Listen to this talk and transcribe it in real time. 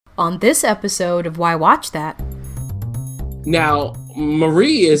on this episode of Why Watch That. Now,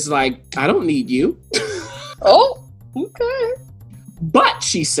 Marie is like, I don't need you. Oh, okay. But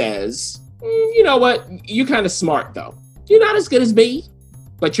she says, you know what? You're kind of smart, though. You're not as good as me,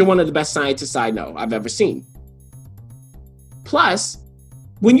 but you're one of the best scientists I know I've ever seen. Plus,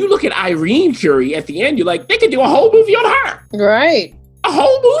 when you look at Irene Curie at the end, you're like, they could do a whole movie on her. Right. A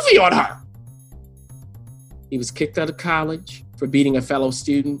whole movie on her. He was kicked out of college for beating a fellow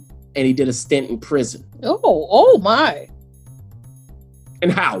student, and he did a stint in prison. Oh my.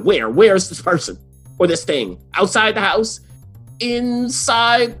 And how? Where? Where's this person? Or this thing? Outside the house?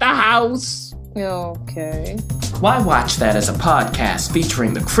 Inside the house? Okay. Why Watch That is a podcast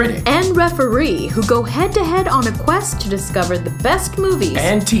featuring the critic and referee who go head-to-head on a quest to discover the best movies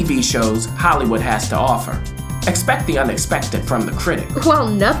and TV shows Hollywood has to offer. Expect the unexpected from the critic. Well,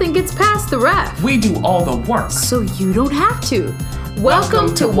 nothing gets past the ref. We do all the work, so you don't have to.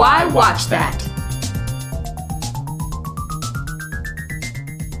 Welcome to Why Watch That.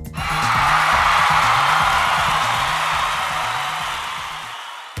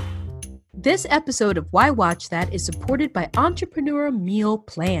 This episode of Why Watch That is supported by Entrepreneur Meal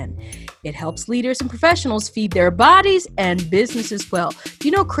Plan. It helps leaders and professionals feed their bodies and businesses well. You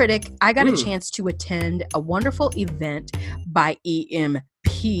know, critic, I got a chance to attend a wonderful event by EMP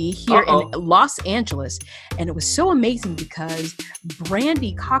here in Los Angeles. And it was so amazing because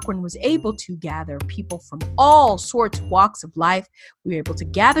Brandy Cochran was able to gather people from all sorts of walks of life. We were able to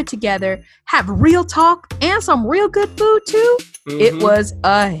gather together, have real talk, and some real good food too. It was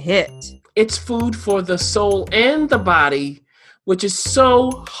a hit. It's food for the soul and the body, which is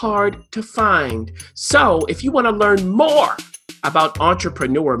so hard to find. So if you want to learn more about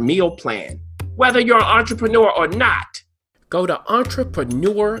Entrepreneur Meal Plan, whether you're an entrepreneur or not, go to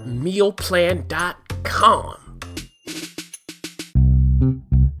entrepreneurmealplan.com.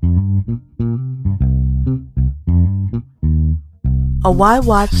 A Why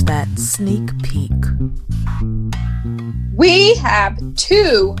Watch That sneak peek. We have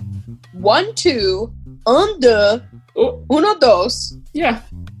two. 1, 2, under, uno, dos. Yeah.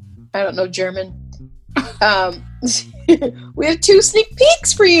 I don't know German. We have 2 sneak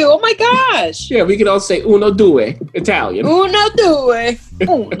peeks for you. Oh my gosh. Yeah, we can all say uno, due, Italian. Uno, due.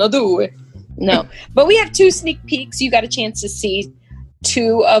 Uno, due. No, but we have 2 sneak peeks. You got a chance to see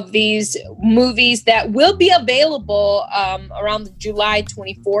 2 of these movies that will be available around July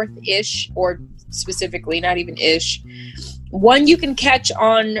 24th-ish, or specifically, not even ish. One you can catch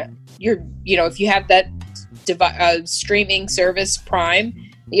on if you have that streaming service Prime.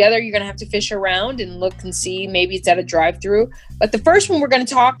 The other, you're going to have to fish around and look and see. Maybe it's at a drive-thru. But the first one we're going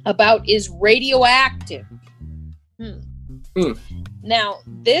to talk about is Radioactive. Now,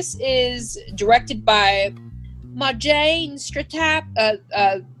 this is directed by Marjane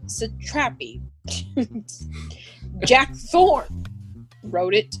Satrapi. Jack Thorne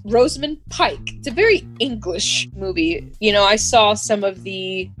wrote it. Rosamund Pike. It's a very English movie. You know, I saw some of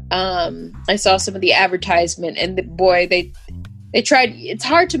the advertisement, and they tried. It's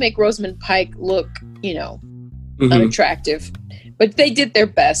hard to make Rosamund Pike look, unattractive, but they did their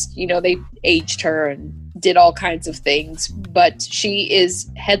best. You know, they aged her and did all kinds of things, but she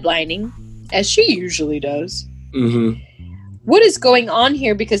is headlining, as she usually does. What is going on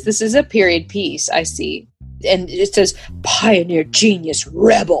here? Because this is a period piece, I see. And it says, pioneer, genius,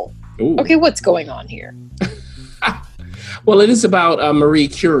 rebel. Ooh. Okay, what's going on here? Well, it is about Marie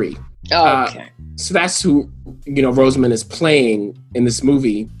Curie. Oh, okay. So that's who, Rosamund is playing in this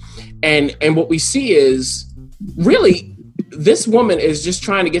movie. And what we see is, really, this woman is just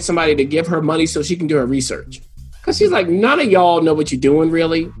trying to get somebody to give her money so she can do her research. Because she's like, none of y'all know what you're doing,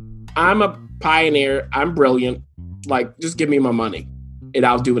 really. I'm a pioneer. I'm brilliant. Like, just give me my money, and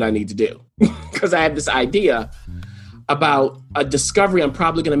I'll do what I need to do. Because I have this idea about a discovery I'm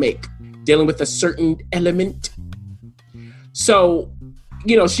probably going to make dealing with a certain element. So,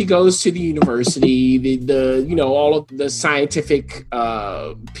 she goes to the university, the all of the scientific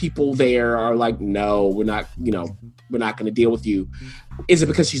people there are like, no, we're not going to deal with you. Is it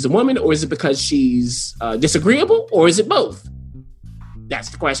because she's a woman, or is it because she's disagreeable, or is it both? That's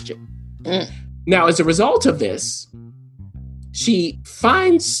the question. Now, as a result of this, she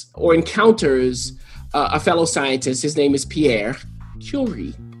finds or encounters a fellow scientist. His name is Pierre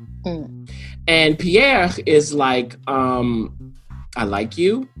Curie. And Pierre is like, I like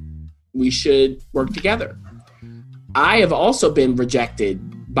you. We should work together. I have also been rejected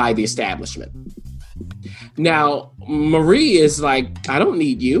by the establishment. Now, Marie is like, I don't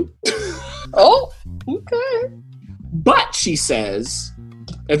need you. Oh, okay. But she says,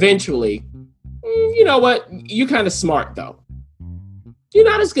 eventually, you know what? You're kind of smart, though. You're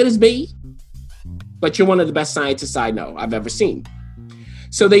not as good as me, but you're one of the best scientists I know I've ever seen.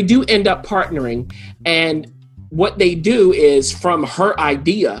 So they do end up partnering. And what they do is, from her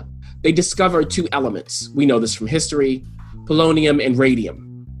idea, they discover two elements. We know this from history, polonium and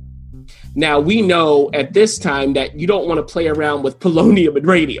radium. Now, we know at this time that you don't want to play around with polonium and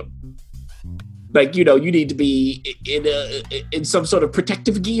radium. Like, you need to be in some sort of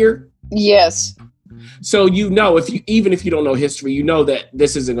protective gear. Yes. So, even if you don't know history, you know that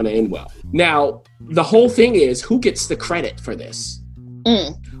this isn't going to end well. Now, the whole thing is, who gets the credit for this?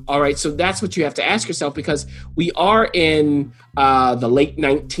 All right. So that's what you have to ask yourself, because we are in the late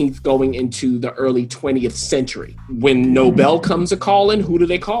 19th going into the early 20th century. When Nobel comes a-calling, who do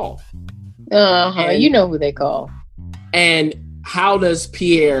they call? You know who they call. And how does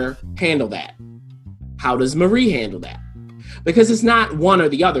Pierre handle that? How does Marie handle that? Because it's not one or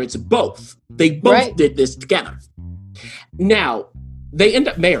the other, it's both. They both did this together. Now, they end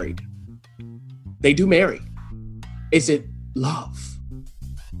up married. They do marry. Is it love?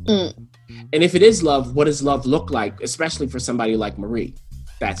 And if it is love, what does love look like, especially for somebody like Marie?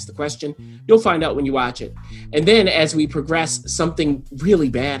 That's the question. You'll find out when you watch it. And then as we progress, something really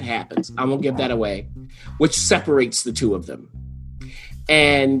bad happens. I won't give that away, which separates the two of them.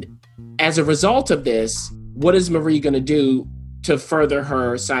 And as a result of this, what is Marie going to do to further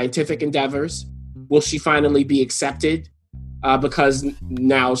her scientific endeavors? Will she finally be accepted because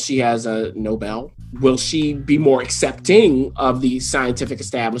now she has a Nobel? Will she be more accepting of the scientific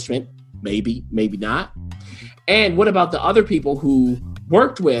establishment? Maybe, maybe not. And what about the other people who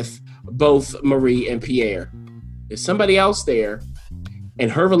worked with both Marie and Pierre? There's somebody else there,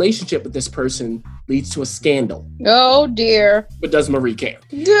 and her relationship with this person leads to a scandal. Oh, dear. But does Marie care?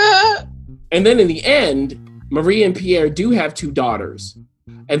 Duh. And then in the end, Marie and Pierre do have two daughters.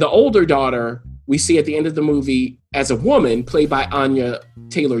 And the older daughter, we see at the end of the movie as a woman, played by Anya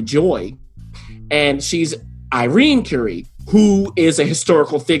Taylor-Joy. And she's Irene Curie, who is a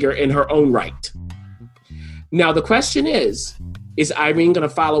historical figure in her own right. Now, the question is Irene going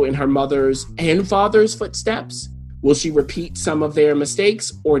to follow in her mother's and father's footsteps? Will she repeat some of their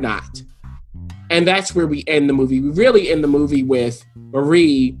mistakes or not? And that's where we end the movie. We really end the movie with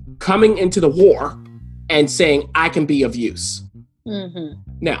Marie coming into the war and saying, I can be of use. Mm-hmm.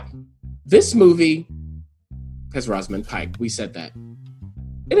 Now, this movie has Rosamund Pike. We said that.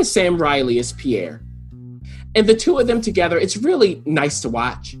 It is Sam Riley as Pierre. And the two of them together, it's really nice to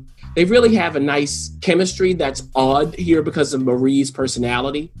watch. They really have a nice chemistry that's odd here because of Marie's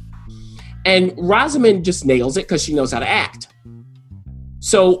personality. And Rosamund just nails it because she knows how to act.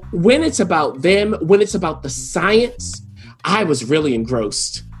 So when it's about them, when it's about the science, I was really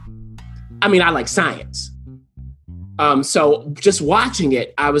engrossed. I mean, I like science. So just watching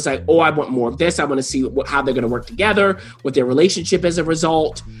it, I was like, oh, I want more of this. I want to see how they're going to work together, what their relationship as a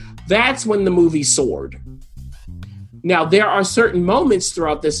result. That's when the movie soared. Now, there are certain moments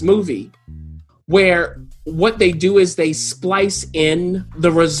throughout this movie where what they do is they splice in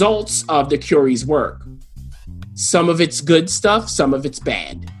the results of the Curie's work. Some of it's good stuff, some of it's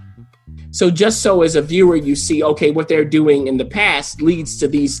bad. So just so as a viewer, you see, okay, what they're doing in the past leads to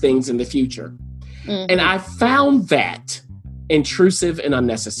these things in the future. Mm-hmm. And I found that intrusive and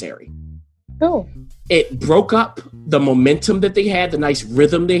unnecessary. Oh. It broke up the momentum that they had, the nice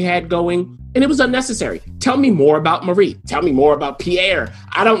rhythm they had going, and it was unnecessary. Tell me more about Marie. Tell me more about Pierre.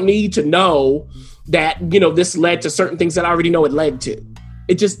 I don't need to know that, this led to certain things that I already know it led to.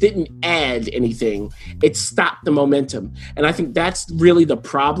 It just didn't add anything. It stopped the momentum. And I think that's really the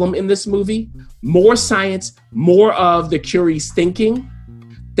problem in this movie. More science, more of the Curie's thinking.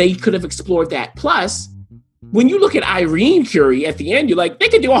 They could have explored that. Plus, when you look at Irene Curie at the end, you're like, they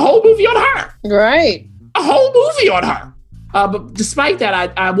could do a whole movie on her. Right. A whole movie on her. But despite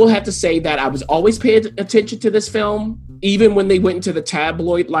that, I will have to say that I was always paying attention to this film, even when they went into the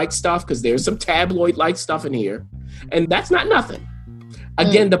tabloid-like stuff, because there's some tabloid-like stuff in here. And that's not nothing.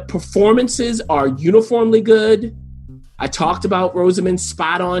 Again, the performances are uniformly good. I talked about Rosamund,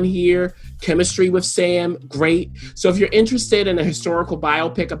 spot on here. Chemistry with Sam, great. So if you're interested in a historical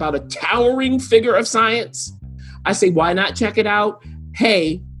biopic about a towering figure of science, I say, why not check it out?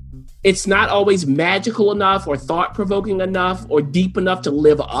 Hey, it's not always magical enough or thought-provoking enough or deep enough to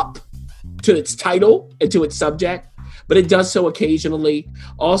live up to its title and to its subject, but it does so occasionally.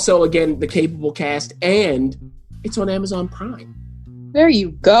 Also, again, the capable cast, and it's on Amazon Prime. There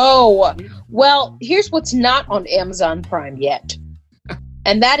you go. Well, here's what's not on Amazon Prime yet.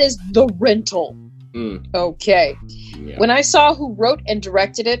 And that is The Rental. Okay. Yeah. When I saw who wrote and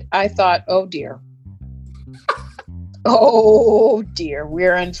directed it, I thought, oh dear. Oh dear,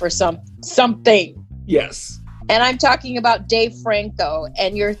 we're in for something. Yes. And I'm talking about Dave Franco.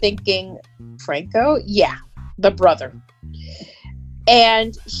 And you're thinking, Franco? Yeah, the brother.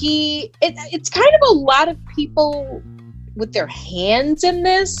 And it's kind of a lot of people with their hands in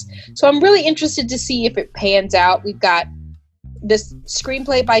this. So I'm really interested to see if it pans out. We've got this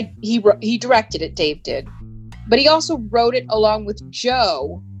screenplay by, he directed it, Dave did. But he also wrote it along with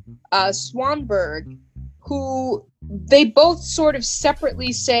Joe Swanberg, who they both sort of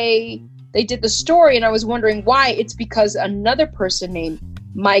separately say they did the story. And I was wondering why. It's because another person named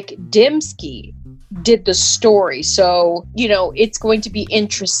Mike Dembski did the story. So, it's going to be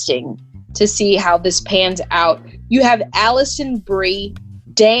interesting to see how this pans out. You have Alison Brie,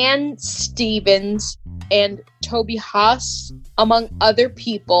 Dan Stevens, and Toby Huss, among other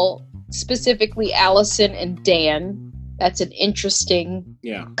people, specifically Allison and Dan. That's an interesting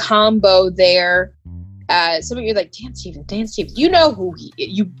combo there. Some of you are like, Dan Stevens. You know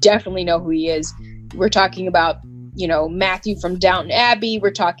you definitely know who he is. We're talking about, Matthew from Downton Abbey.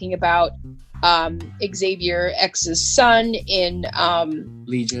 We're talking about Xavier X's son in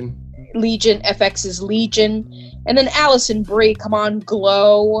Legion, FX's Legion. And then Alison Brie, come on,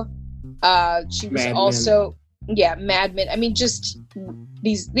 Glow. She was also, Mad Men. I mean, just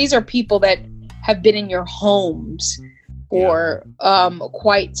these are people that have been in your homes for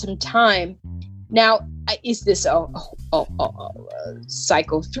quite some time. Now, is this a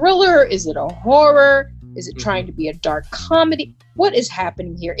psycho thriller? Is it a horror? Is it trying to be a dark comedy? What is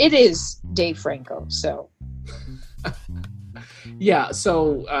happening here? It is Dave Franco, so.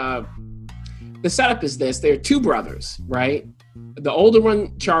 So the setup is this. There are two brothers, right? The older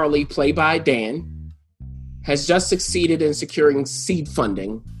one, Charlie, played by Dan, has just succeeded in securing seed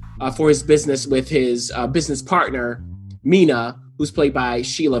funding for his business with his business partner, Mina, who's played by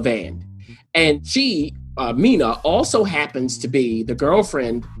Sheila Vand. And she, Mina, also happens to be the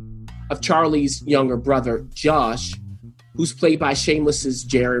girlfriend of Charlie's younger brother, Josh, who's played by Shameless's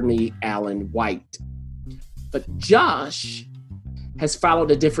Jeremy Allen White. But Josh has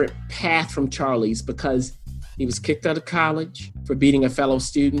followed a different path from Charlie's because he was kicked out of college for beating a fellow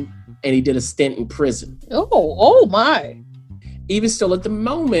student, and he did a stint in prison. Oh my. Even still, at the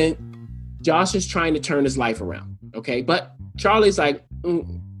moment, Josh is trying to turn his life around, okay? But Charlie's like,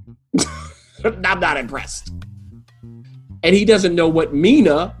 I'm not impressed. And he doesn't know what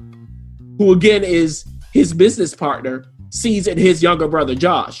Mina, who again is his business partner, sees in his younger brother,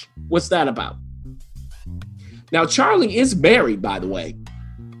 Josh. What's that about? Now, Charlie is married, by the way.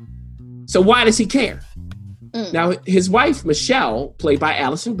 So why does he care? Now, his wife, Michelle, played by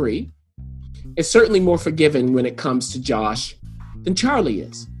Alison Brie, is certainly more forgiving when it comes to Josh than Charlie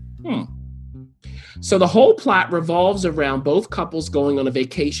is. So the whole plot revolves around both couples going on a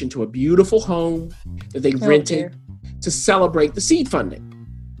vacation to a beautiful home that they rented to celebrate the seed funding.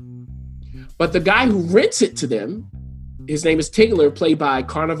 But the guy who rents it to them, his name is Taylor, played by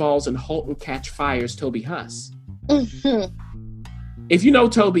Carnival's and Halt and Catch Fire's Toby Huss. If you know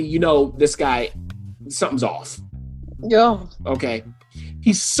Toby, you know this guy, something's off. Yeah. Okay.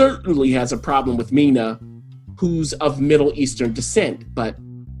 He certainly has a problem with Mina, who's of Middle Eastern descent, but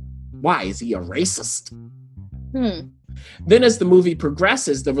why? Is he a racist? Then as the movie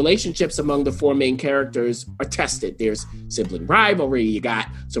progresses, the relationships among the four main characters are tested. There's sibling rivalry, you got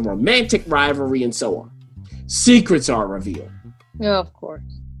some romantic rivalry, and so on. Secrets are revealed. Yeah, of course.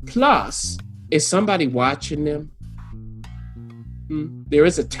 Plus, is somebody watching them? There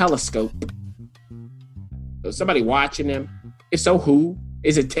is a telescope. Is somebody watching them? If so, who?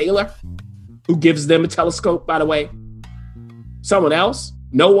 Is it Taylor? Who gives them a telescope, by the way? Someone else?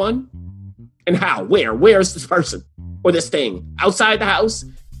 No one? And how? Where? Where is this person? Or this thing? Outside the house?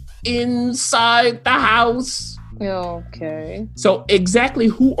 Inside the house? Okay. So exactly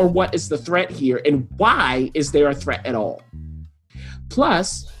who or what is the threat here, and why is there a threat at all?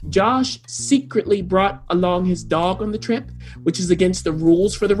 Plus, Josh secretly brought along his dog on the trip, which is against the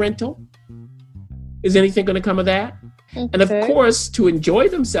rules for the rental. Is anything going to come of that? Okay. And of course, to enjoy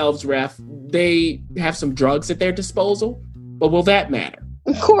themselves, Ref, they have some drugs at their disposal. But will that matter?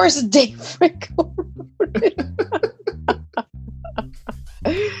 Of course, Dave Franco.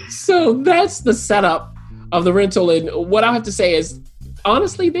 So that's the setup of the rental. And what I have to say is,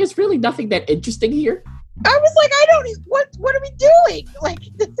 honestly, there's really nothing that interesting here. I was like, what are we doing? Like,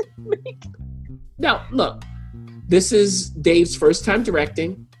 Now, look, this is Dave's first time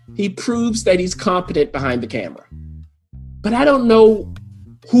directing. He proves that he's competent behind the camera. But I don't know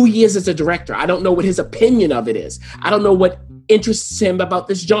who he is as a director. I don't know what his opinion of it is. I don't know what interests him about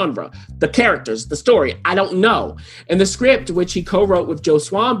this genre, the characters, the story. I don't know. And the script, which he co-wrote with Joe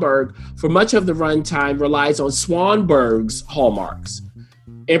Swanberg, for much of the runtime relies on Swanberg's hallmarks.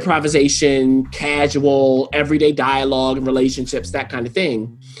 improvisation, casual, everyday dialogue and relationships, that kind of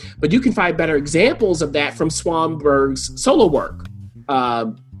thing. But you can find better examples of that from Swanberg's solo work.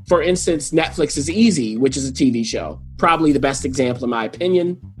 For instance, Netflix's Easy, which is a TV show, probably the best example in my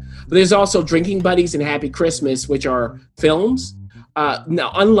opinion. But there's also Drinking Buddies and Happy Christmas, which are films.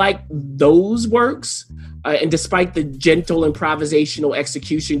 Now, unlike those works, and despite the gentle improvisational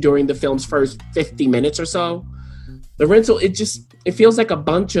execution during the film's first 50 minutes or so, The Rental, it feels like a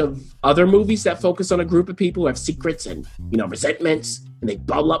bunch of other movies that focus on a group of people who have secrets and, resentments, and they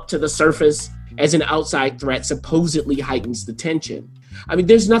bubble up to the surface as an outside threat supposedly heightens the tension. I mean,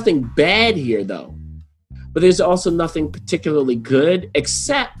 there's nothing bad here, though. But there's also nothing particularly good,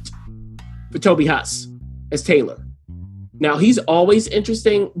 except for Toby Huss as Taylor. Now, he's always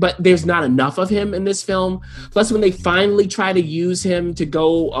interesting, but there's not enough of him in this film. Plus, when they finally try to use him to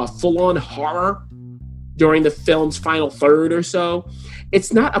go full-on horror during the film's final third or so,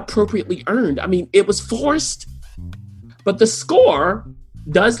 it's not appropriately earned. I mean, it was forced, but the score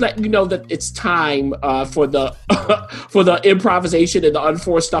does let you know that it's time for the for the improvisation and the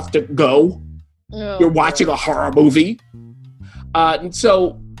unforced stuff to go. Oh, you're watching a horror movie.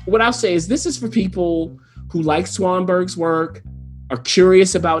 So what I'll say is this is for people who like Swanberg's work, are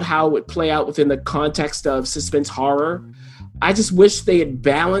curious about how it would play out within the context of suspense horror. I just wish they had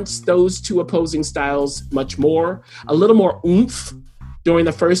balanced those two opposing styles much more. A little more oomph during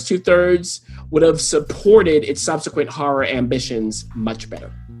the first 2/3 would have supported its subsequent horror ambitions much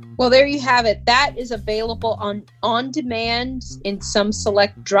better. Well, there you have it. That is available on demand in some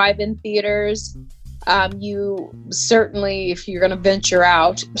select drive-in theaters. You certainly, if you're going to venture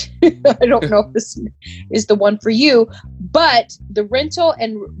out, I don't know if this is the one for you, but The Rental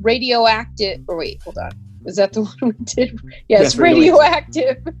and Radioactive, or wait, hold on. Is that the one we did? Yes,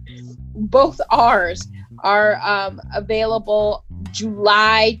 Radioactive. Both ours are available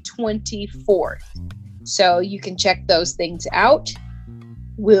July 24th. So you can check those things out.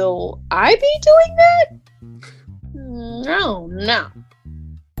 Will I be doing that? No.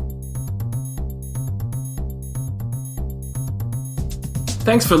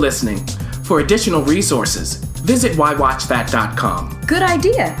 Thanks for listening. For additional resources, visit whywatchthat.com. Good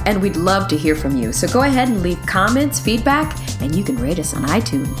idea, and we'd love to hear from you. So go ahead and leave comments, feedback, and you can rate us on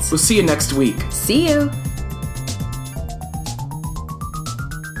iTunes. We'll see you next week. See you.